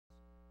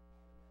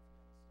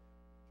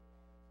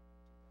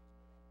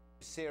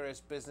Serious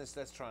business.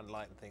 Let's try and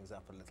lighten things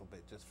up a little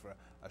bit just for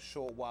a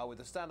short while with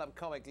the stand-up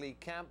comic Lee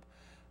Camp,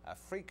 a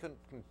frequent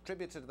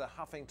contributor to the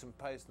Huffington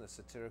Post and the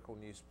satirical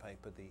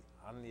newspaper The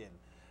Onion.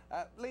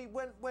 Lee,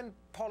 when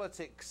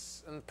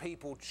politics and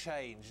people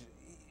change,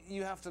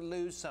 you have to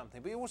lose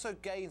something, but you also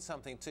gain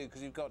something too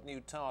because you've got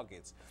new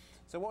targets.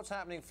 So what's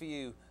happening for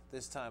you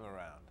this time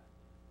around?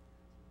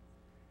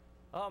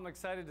 Oh, I'm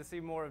excited to see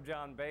more of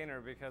John Boehner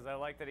because I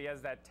like that he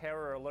has that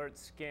terror alert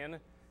skin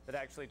that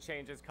actually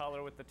changes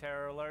color with the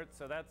terror alert,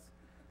 so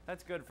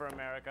that's good for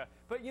America.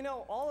 But you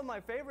know, all of my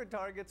favorite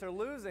targets are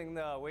losing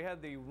though. We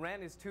had the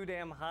rent is too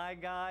damn high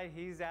guy,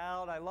 he's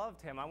out. I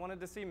loved him. I wanted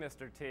to see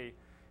Mr. T,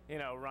 you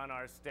know, run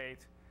our state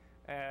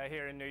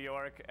here in New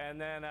York.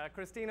 And then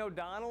Christine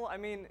O'Donnell, I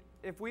mean,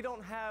 if we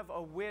don't have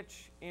a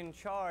witch in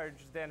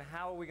charge, then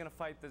how are we gonna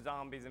fight the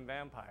zombies and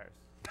vampires?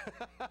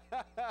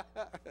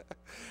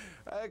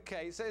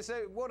 Okay, so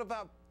what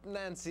about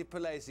Nancy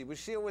Pelosi? Was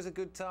she always a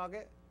good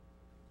target?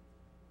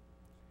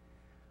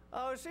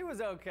 Oh, she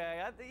was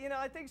okay.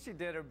 I think she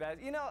did her best.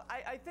 You know,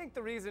 I think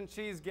the reason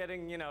she's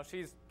getting,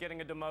 she's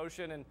getting a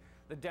demotion and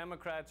the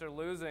Democrats are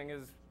losing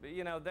is,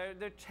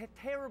 they're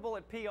terrible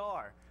at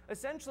PR.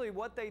 Essentially,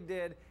 what they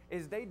did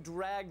is they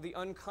dragged the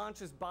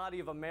unconscious body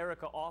of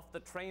America off the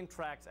train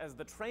tracks as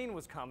the train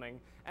was coming.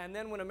 And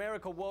then when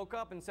America woke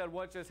up and said,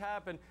 what just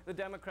happened, the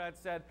Democrats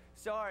said,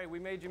 sorry, we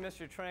made you miss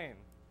your train.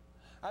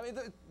 I mean,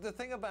 the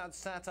thing about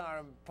satire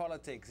and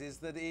politics is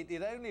that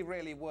it only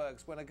really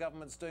works when a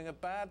government's doing a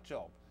bad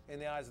job in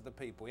the eyes of the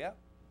people, yeah?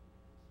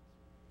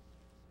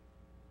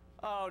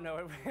 Oh,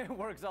 no, it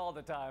works all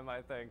the time,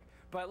 I think.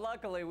 But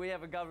luckily, we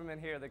have a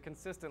government here that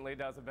consistently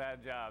does a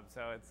bad job,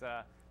 so it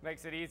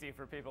makes it easy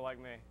for people like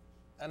me.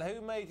 And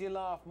who made you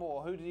laugh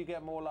more? Who did you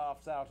get more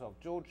laughs out of,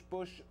 George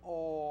Bush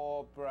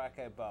or Barack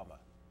Obama?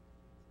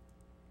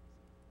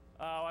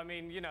 Oh, I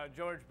mean,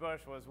 George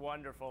Bush was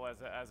wonderful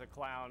as a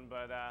clown,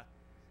 but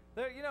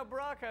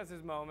Barack has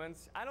his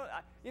moments.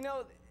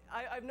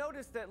 I've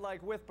noticed that,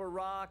 like, with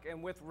Barack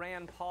and with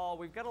Rand Paul,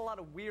 we've got a lot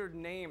of weird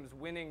names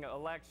winning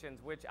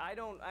elections, which I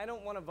don't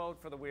want to vote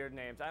for the weird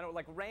names.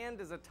 Like, Rand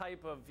is a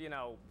type of,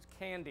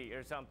 candy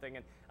or something,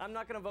 and I'm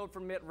not going to vote for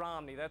Mitt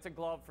Romney. That's a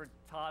glove for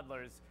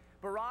toddlers.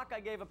 Barack I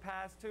gave a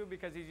pass to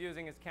because he's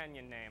using his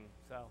Kenyan name,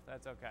 so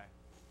that's okay.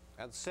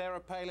 And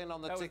Sarah Palin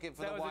on the ticket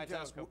for the White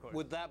House,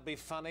 would that be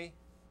funny?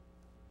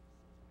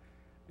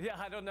 Yeah,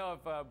 I don't know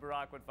if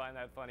Barack would find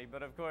that funny,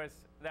 but of course,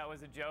 that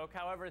was a joke.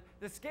 However,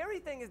 the scary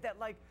thing is that,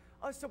 like,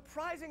 a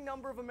surprising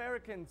number of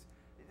Americans